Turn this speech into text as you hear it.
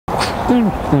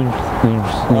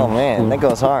Oh man, that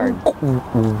goes hard.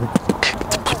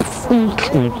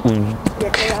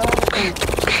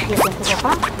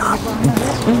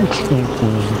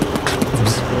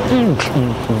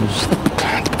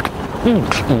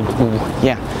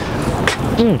 Yeah.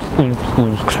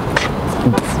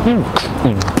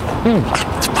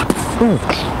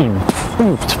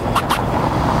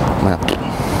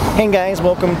 Hey guys,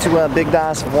 welcome to Big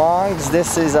Das Vlogs.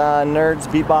 This is Nerds,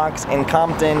 Beatbox, and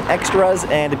Compton extras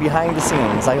and behind the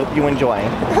scenes. I hope you enjoy.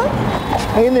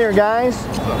 Hey there guys.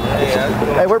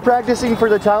 Hey, we're practicing for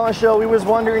the talent show. We was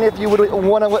wondering if you would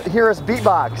want to hear us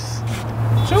beatbox.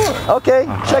 Sure. Okay,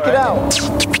 check it out.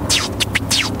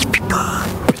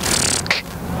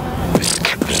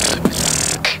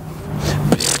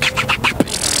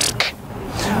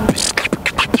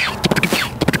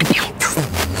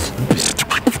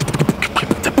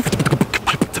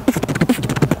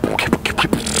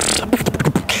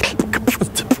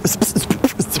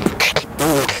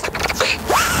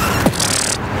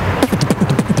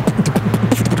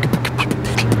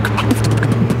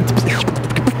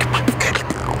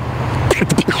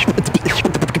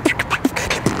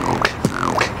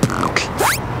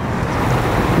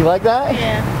 You like that?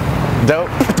 Yeah. Dope.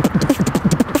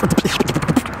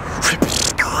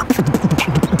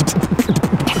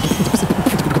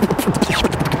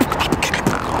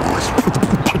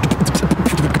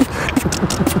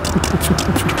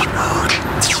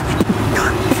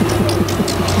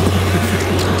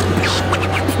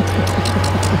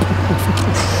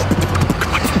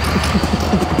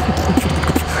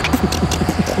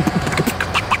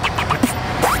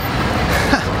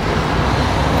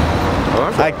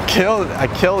 I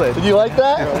killed it. Did you like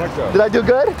that? Yeah, I like that. Did I do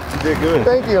good? You did good.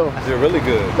 Thank you. You did really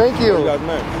good. Thank you. What you guys'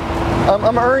 name?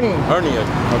 I'm Ernie. Ernie.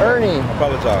 Okay. Ernie. I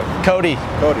apologize. Cody.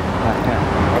 Cody.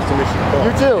 Nice to meet you. Cool.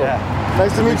 You too. Yeah.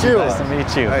 Nice to meet you. Nice to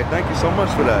meet you. Hey, thank you so much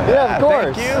for that. Yeah, of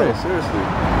course. Thank you. Hey, seriously.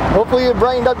 Hopefully it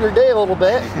brightened up your day a little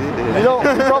bit. You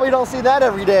probably don't see that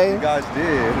every day. You guys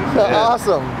did.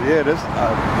 Awesome. Yeah, this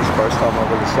first time I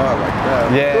really saw it like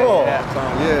that. Yeah. Cool.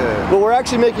 Yeah. Well, we're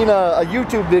actually making a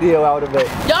YouTube video out of it.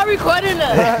 Y'all recording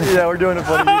us? Yeah, we're doing a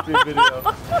funny YouTube video.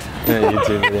 Yeah,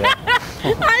 YouTube video.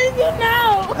 How did you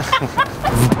know?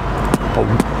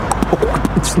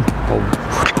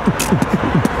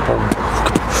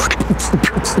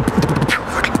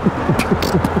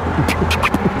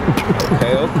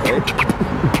 Okay.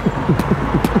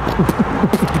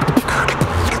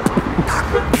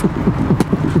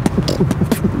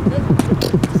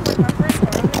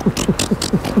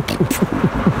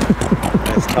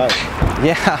 That's tight.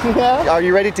 Yeah. Yeah. Are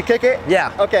you ready to kick it?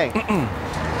 Yeah. Okay.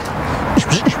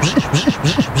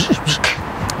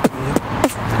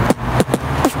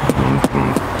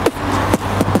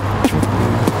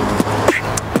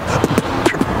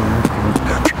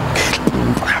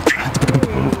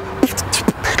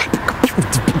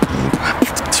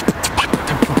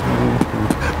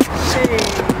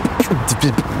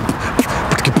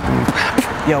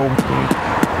 Yo.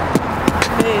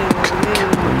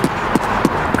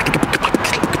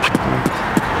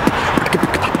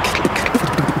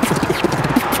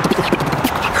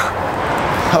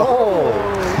 Oh.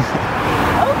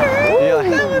 Okay. Yeah.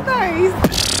 That was nice.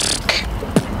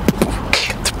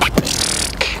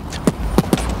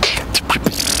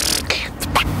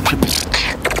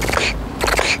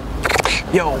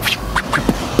 Yo.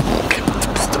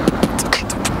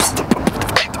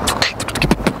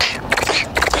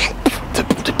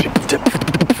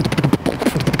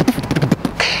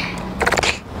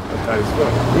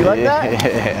 You like that?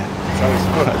 Yeah.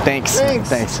 Thanks.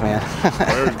 Thanks, man.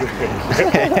 Very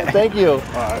good. Thank you. All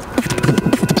right.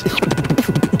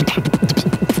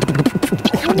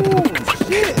 Oh,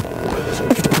 shit.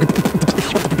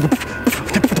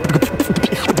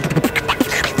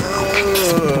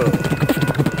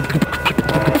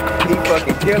 He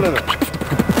fucking killing it.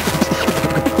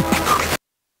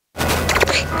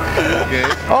 Okay.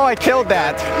 Oh, I killed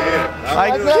that. Yeah.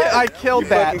 I killed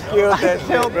that. You fucking killed that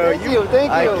shit, bro. Thank you.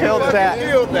 Thank I you. killed that.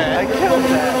 killed that. I killed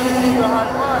that.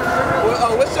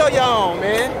 Well, what show y'all on,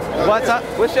 man? What's up?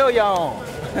 What show y'all on?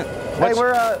 Hey,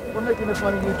 we're making a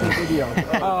funny YouTube video.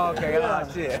 Oh, okay. Oh,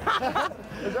 shit. Is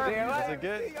that Is it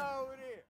good?